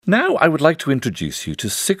Now I would like to introduce you to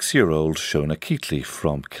 6-year-old Shona Keatley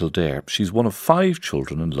from Kildare. She's one of 5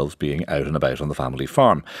 children and loves being out and about on the family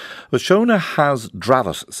farm. But Shona has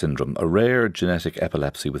Dravet syndrome, a rare genetic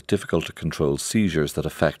epilepsy with difficult to control seizures that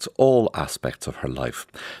affects all aspects of her life.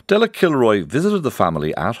 Della Kilroy visited the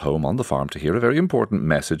family at home on the farm to hear a very important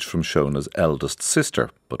message from Shona's eldest sister.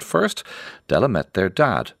 But first, Della met their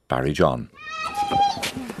dad, Barry John.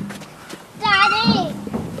 Daddy!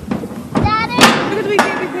 Look at the wee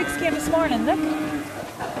baby pigs came this morning, look.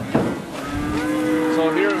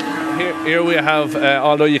 So here we have,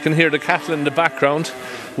 although you can hear the cattle in the background,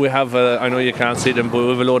 we have, I know you can't see them, but we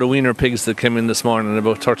have a load of wiener pigs that came in this morning,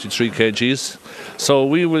 about 33 kgs. So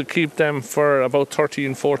we will keep them for about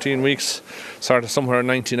 13, 14 weeks, sort of somewhere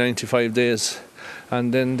 90, 95 days.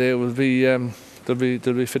 And then they will be, they'll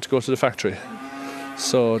be fit to go to the factory.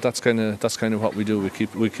 So that's kind of what we do.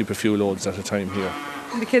 We keep a few loads at a time here.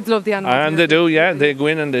 And the kids love the animals. And they do, yeah. They go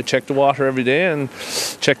in and they check the water every day and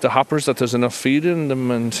check the hoppers that there's enough feed in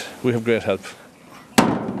them, and we have great help.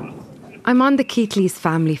 I'm on the Keatley's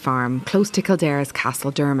family farm, close to Kildare's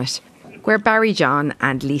Castledermot, where Barry John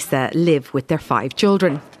and Lisa live with their 5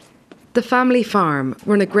 children. The family farm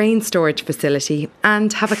run a grain storage facility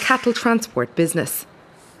and have a cattle transport business.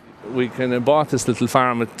 We kind of bought this little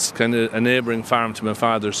farm. It's kind of a neighbouring farm to my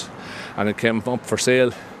father's, and it came up for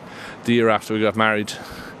sale the year after we got married.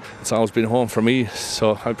 It's always been home for me,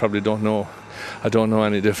 so I probably don't know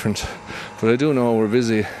any different. But I do know we're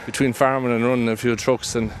busy. Between farming and running a few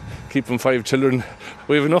trucks and keeping 5 children,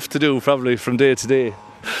 we have enough to do probably from day to day.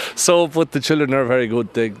 So, but the children are very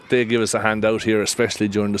good. They give us a hand out here, especially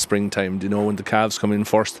during the springtime, when the calves come in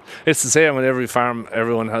first. It's the same on every farm.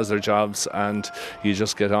 Everyone has their jobs and you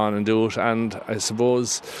just get on and do it. And I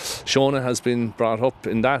suppose Shona has been brought up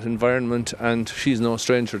in that environment and she's no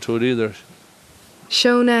stranger to it either.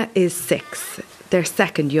 Shona is 6, their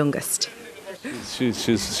second youngest.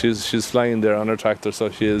 She's flying there on her tractor,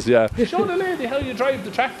 so she is, yeah. Show the lady how you drive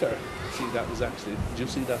the tractor. See, that was actually, did you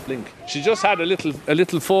see that blink? She just had a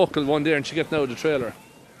little focal one there and she getting out of the trailer.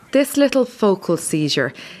 This little focal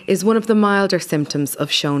seizure is one of the milder symptoms of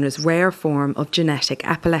Shona's rare form of genetic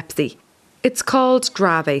epilepsy. It's called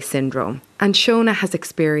Dravet syndrome, and Shona has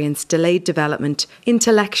experienced delayed development,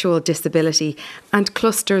 intellectual disability and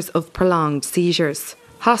clusters of prolonged seizures.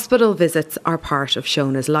 Hospital visits are part of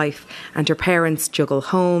Shona's life, and her parents juggle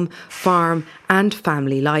home, farm and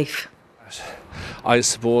family life. I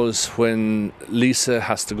suppose when Lisa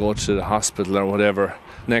has to go to the hospital or whatever,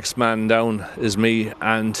 next man down is me,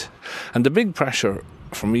 and the big pressure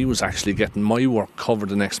for me was actually getting my work covered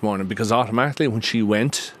the next morning, because automatically when she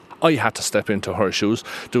went, I had to step into her shoes.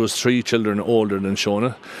 There was 3 children older than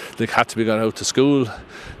Shona. They had to be got out to school.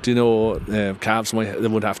 Calves they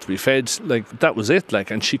would have to be fed. That was it.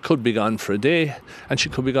 And she could be gone for a day, and she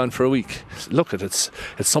could be gone for a week. Look, it's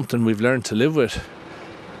something we've learned to live with.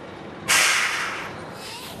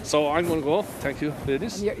 So I'm going to go. Thank you,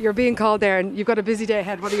 ladies. You're being called there, and you've got a busy day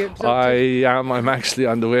ahead. What are you up to? I'm actually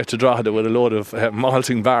on the way to Drogheda with a load of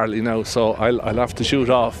malting barley now, so I'll have to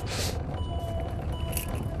shoot off.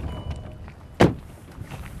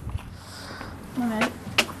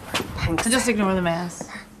 Thanks. So just ignore the mess.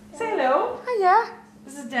 Say hello. Hiya.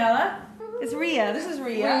 This is Della. It's Ria. This is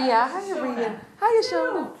Ria. Hiya, Ria. Hiya,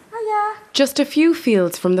 Shona. Hiya. Just a few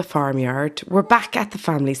fields from the farmyard, we're back at the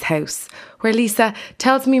family's house, where Lisa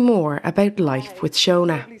tells me more about life with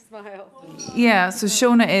Shona. Yeah, so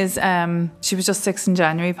Shona is, she was just 6 in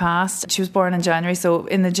January past. She was born in January, so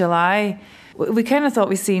in the July, we kind of thought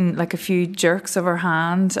we'd seen a few jerks of her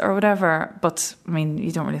hand or whatever, but I mean,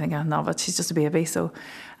 you don't really think anything of it. She's just a baby, so.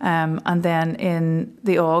 And then in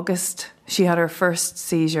the August, she had her first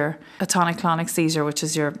seizure, a tonic-clonic seizure, which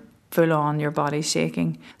is your full-on, your body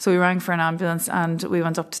shaking. So we rang for an ambulance and we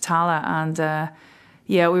went up to Tala, and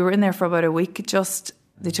we were in there for about a week.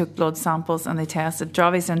 They took blood samples and they tested.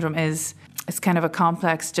 Dravet syndrome it's kind of a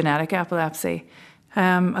complex genetic epilepsy.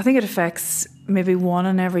 I think it affects maybe 1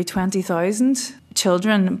 in every 20,000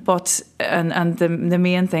 children, but and the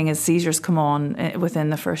main thing is seizures come on within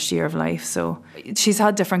the first year of life. So she's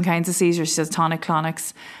had different kinds of seizures. She has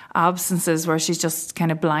tonic-clonics, absences where she's just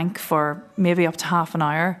kind of blank for maybe up to half an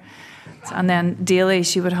hour. And then daily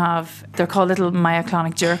she would have, they're called little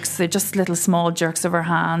myoclonic jerks. They're just little small jerks of her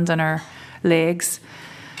hand and her legs.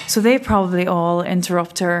 So they probably all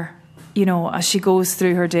interrupt her, as she goes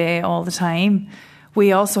through her day all the time.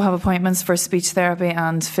 We also have appointments for speech therapy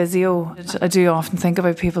and physio. I do often think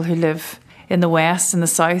about people who live in the west and the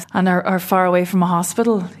south and are far away from a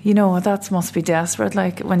hospital. That must be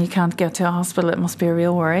desperate. When you can't get to a hospital, it must be a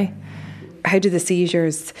real worry. How do the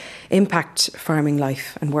seizures impact farming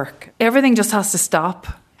life and work? Everything just has to stop.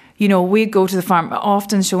 you know, we go to the farm.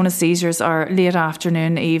 Often Shona's seizures are late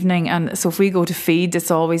afternoon, evening. And so if we go to feed,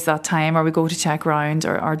 it's always that time, or we go to check round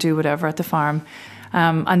or do whatever at the farm.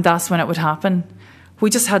 And that's when it would happen.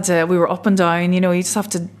 We just had to, we were up and down, you know, you just have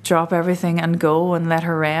to drop everything and go and let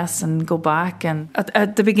her rest and go back. And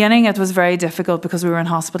at the beginning, it was very difficult because we were in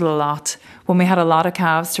hospital a lot. When we had a lot of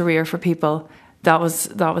calves to rear for people, that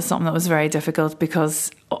was something that was very difficult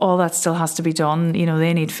because all that still has to be done. You know,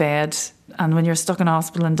 they need fed. And when you're stuck in a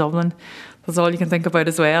hospital in Dublin, that's all you can think about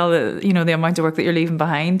as well. You know, the amount of work that you're leaving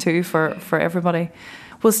behind too for everybody.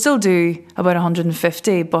 We'll still do about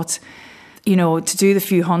 150, but you know, to do the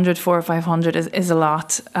few hundred, 400 or 500 is a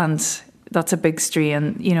lot, and that's a big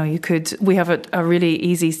strain. You know, we have a really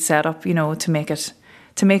easy setup, you know, to make it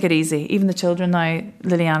easy. Even the children now,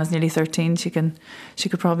 Liliane is nearly 13. She could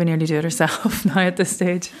probably nearly do it herself now at this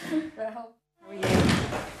stage.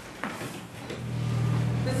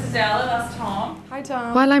 This is Della, that's Tom. Hi,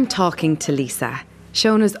 Tom. While I'm talking to Lisa,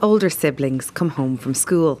 Shona's older siblings come home from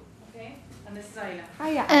school. Okay, and this is Ayla.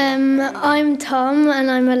 Hiya. I'm Tom and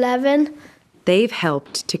I'm 11. They've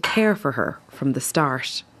helped to care for her from the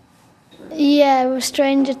start. Yeah, it was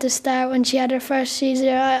strange at the start when she had her first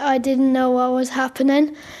seizure. I didn't know what was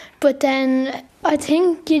happening, but then I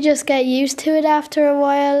think you just get used to it after a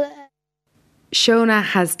while. Shona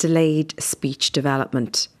has delayed speech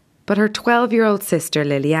development, but her 12-year-old sister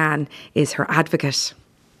Liliane is her advocate.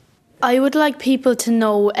 I would like people to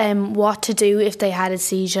know what to do if they had a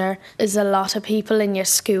seizure. There's a lot of people in your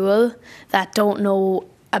school that don't know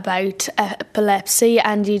about epilepsy,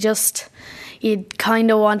 and you'd kind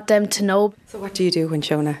of want them to know. So what do you do when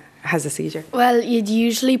Shona has a seizure? Well, you'd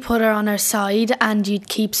usually put her on her side and you'd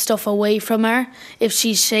keep stuff away from her if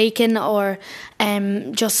she's shaking, or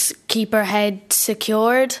just keep her head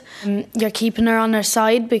secured. You're keeping her on her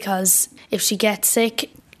side because if she gets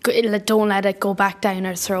sick, don't let it go back down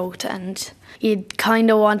her throat. And you'd kind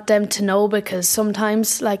of want them to know, because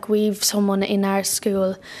sometimes, like, we've someone in our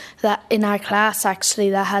school, that in our class actually,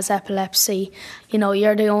 that has epilepsy. You know,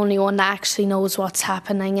 you're the only one that actually knows what's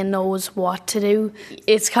happening and knows what to do.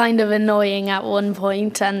 It's kind of annoying at one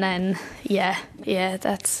point, and then yeah,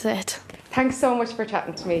 that's it. Thanks so much for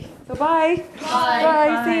chatting to me. So bye.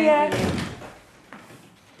 Bye. See ya.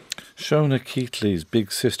 Shona Keatley's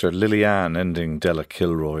big sister Liliane ending Della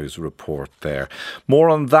Kilroy's report there. More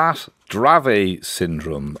on that, Dravet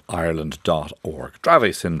Syndrome Ireland.org.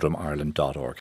 DravetSyndromeIreland.org.